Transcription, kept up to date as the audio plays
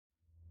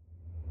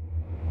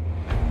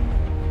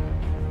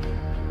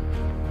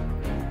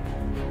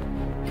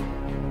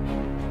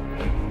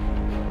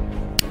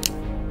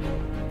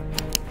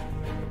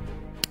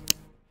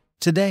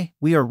Today,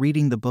 we are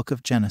reading the book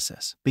of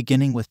Genesis,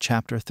 beginning with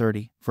chapter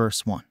 30,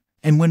 verse 1.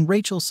 And when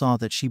Rachel saw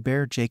that she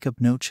bare Jacob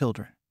no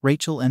children,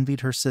 Rachel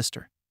envied her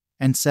sister,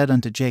 and said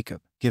unto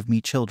Jacob, Give me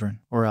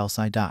children, or else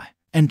I die.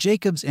 And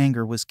Jacob's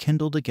anger was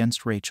kindled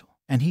against Rachel,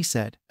 and he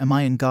said, Am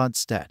I in God's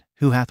stead,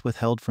 who hath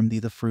withheld from thee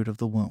the fruit of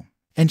the womb?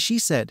 And she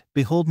said,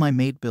 Behold my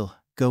maid Bilhah,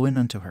 go in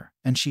unto her,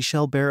 and she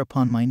shall bear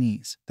upon my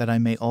knees, that I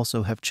may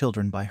also have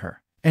children by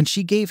her. And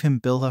she gave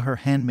him Bilhah her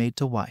handmaid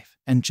to wife,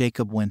 and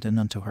Jacob went in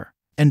unto her.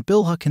 And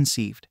Bilhah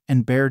conceived,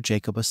 and bare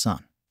Jacob a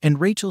son. And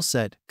Rachel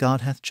said,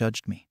 God hath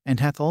judged me, and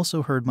hath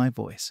also heard my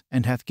voice,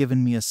 and hath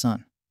given me a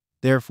son.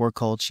 Therefore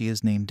called she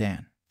his name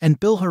Dan. And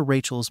Bilhah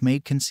Rachel's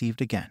maid conceived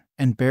again,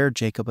 and bare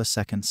Jacob a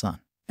second son.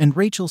 And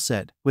Rachel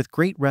said, With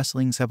great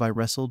wrestlings have I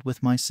wrestled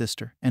with my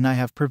sister, and I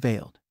have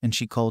prevailed. And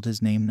she called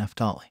his name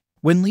Naphtali.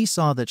 When Leah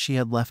saw that she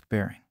had left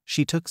bearing,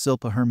 she took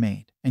Zilpah her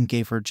maid, and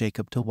gave her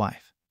Jacob to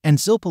wife. And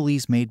Zilpah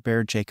Leah's maid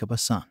bare Jacob a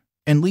son.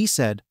 And Leah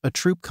said, A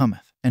troop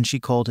cometh, and she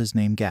called his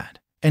name Gad.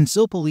 And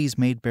Zilpah Leah's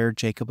maid bare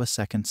Jacob a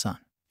second son.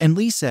 And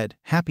Leah said,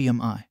 Happy am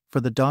I,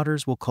 for the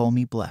daughters will call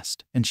me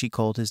blessed, and she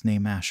called his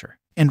name Asher.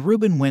 And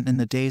Reuben went in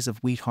the days of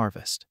wheat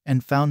harvest,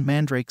 and found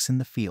mandrakes in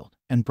the field,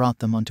 and brought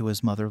them unto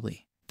his mother Leah.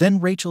 Then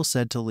Rachel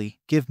said to Leah,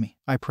 Give me,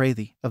 I pray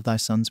thee, of thy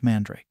son's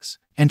mandrakes.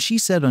 And she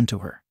said unto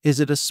her,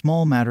 Is it a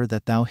small matter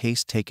that thou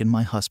hast taken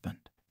my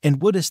husband?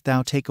 And wouldest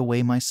thou take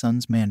away my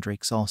son's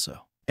mandrakes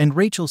also? And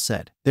Rachel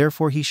said,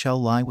 Therefore he shall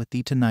lie with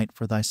thee tonight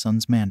for thy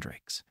son's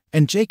mandrakes.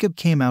 And Jacob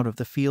came out of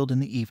the field in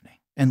the evening,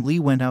 and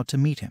Leah went out to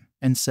meet him,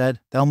 and said,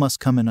 Thou must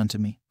come in unto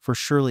me, for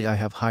surely I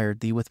have hired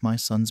thee with my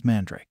son's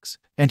mandrakes.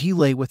 And he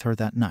lay with her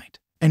that night.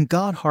 And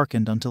God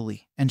hearkened unto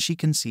Leah, and she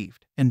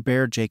conceived, and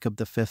bare Jacob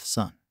the fifth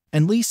son.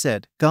 And Leah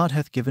said, God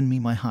hath given me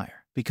my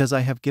hire, because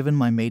I have given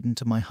my maiden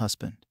to my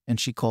husband. And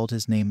she called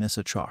his name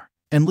Issachar.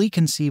 And Leah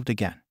conceived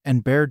again,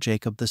 and bare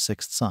Jacob the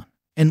sixth son.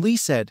 And Leah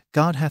said,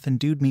 God hath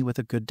endued me with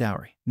a good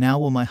dowry. Now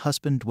will my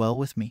husband dwell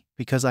with me,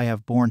 because I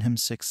have borne him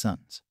 6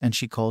 sons. And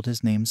she called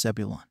his name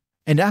Zebulun.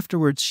 And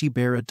afterwards she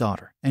bare a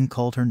daughter, and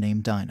called her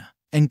name Dinah.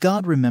 And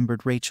God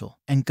remembered Rachel,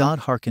 and God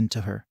hearkened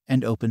to her,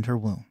 and opened her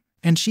womb.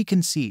 And she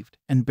conceived,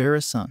 and bare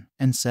a son,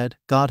 and said,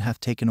 God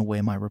hath taken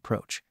away my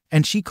reproach.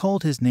 And she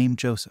called his name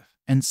Joseph,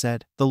 and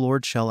said, The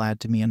Lord shall add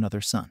to me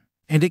another son.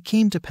 And it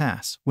came to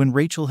pass, when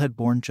Rachel had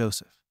borne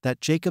Joseph, that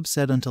Jacob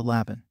said unto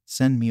Laban,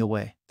 Send me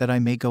away, that I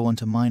may go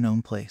unto mine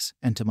own place,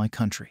 and to my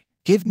country.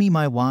 Give me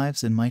my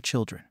wives and my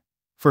children,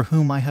 for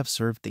whom I have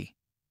served thee.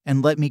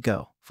 And let me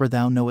go, for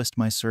thou knowest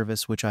my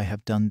service which I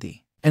have done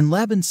thee. And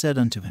Laban said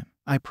unto him,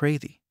 I pray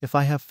thee, if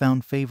I have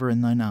found favor in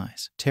thine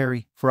eyes,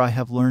 tarry, for I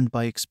have learned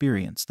by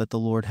experience that the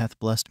Lord hath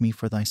blessed me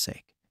for thy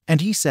sake.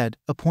 And he said,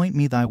 Appoint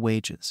me thy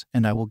wages,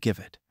 and I will give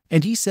it.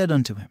 And he said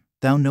unto him,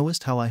 Thou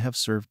knowest how I have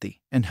served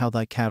thee, and how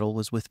thy cattle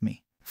was with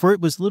me. For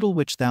it was little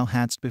which thou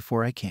hadst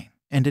before I came,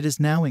 and it is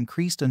now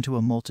increased unto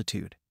a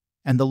multitude.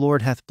 And the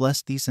Lord hath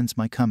blessed thee since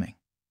my coming.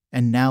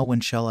 And now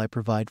when shall I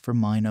provide for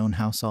mine own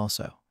house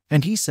also?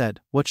 And he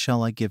said, What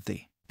shall I give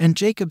thee? And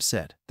Jacob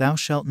said, Thou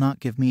shalt not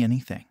give me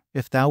anything.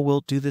 If thou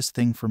wilt do this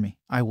thing for me,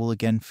 I will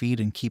again feed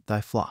and keep thy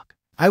flock.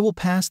 I will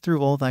pass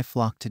through all thy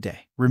flock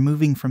today,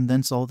 removing from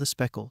thence all the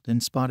speckled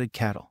and spotted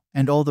cattle,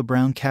 and all the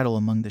brown cattle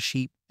among the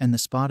sheep, and the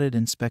spotted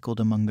and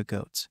speckled among the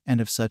goats, and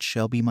if such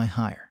shall be my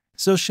hire,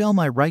 so shall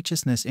my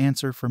righteousness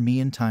answer for me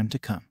in time to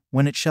come,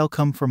 when it shall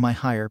come for my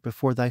hire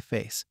before thy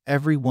face,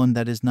 every one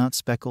that is not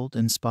speckled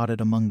and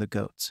spotted among the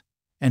goats,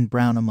 and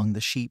brown among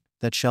the sheep,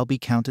 that shall be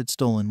counted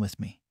stolen with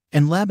me.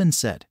 And Laban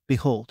said,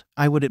 Behold,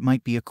 I would it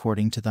might be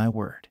according to thy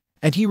word.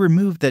 And he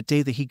removed that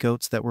day the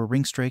he-goats that were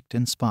ring-straked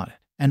and spotted,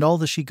 and all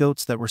the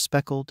she-goats that were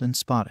speckled and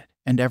spotted,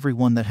 and every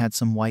one that had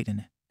some white in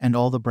it, and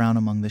all the brown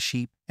among the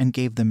sheep, and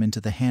gave them into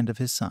the hand of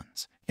his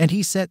sons. And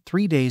he set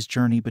 3 days'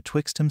 journey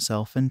betwixt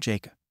himself and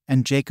Jacob.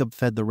 And Jacob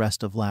fed the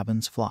rest of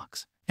Laban's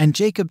flocks. And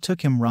Jacob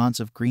took him rods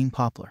of green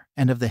poplar,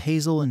 and of the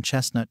hazel and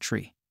chestnut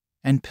tree,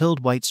 and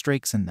pilled white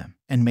strakes in them,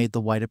 and made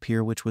the white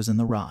appear which was in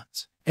the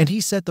rods. And he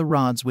set the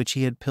rods which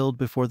he had pilled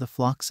before the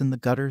flocks in the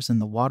gutters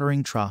and the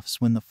watering troughs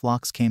when the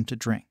flocks came to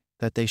drink,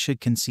 that they should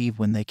conceive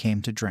when they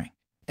came to drink.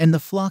 And the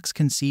flocks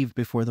conceived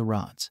before the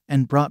rods,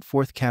 and brought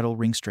forth cattle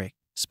ring-straked,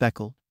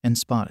 speckled, and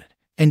spotted.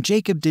 And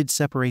Jacob did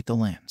separate the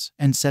lambs,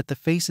 and set the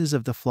faces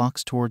of the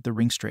flocks toward the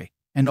ring-straked,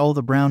 and all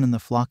the brown in the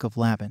flock of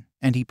Laban,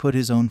 and he put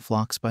his own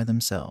flocks by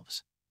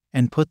themselves,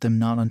 and put them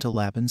not unto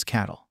Laban's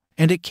cattle.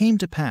 And it came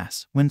to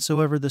pass,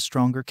 whensoever the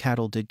stronger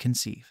cattle did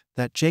conceive,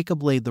 that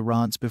Jacob laid the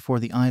rods before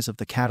the eyes of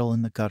the cattle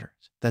in the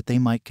gutters, that they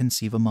might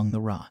conceive among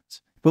the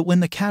rods. But when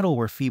the cattle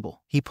were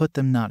feeble, he put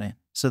them not in,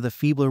 so the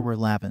feebler were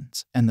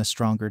Laban's, and the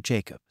stronger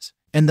Jacob's.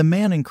 And the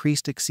man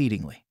increased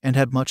exceedingly, and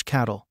had much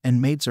cattle, and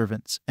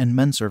maidservants, and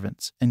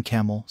menservants, and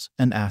camels,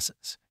 and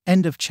asses.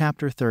 End of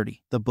chapter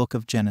 30, the book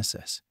of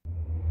Genesis.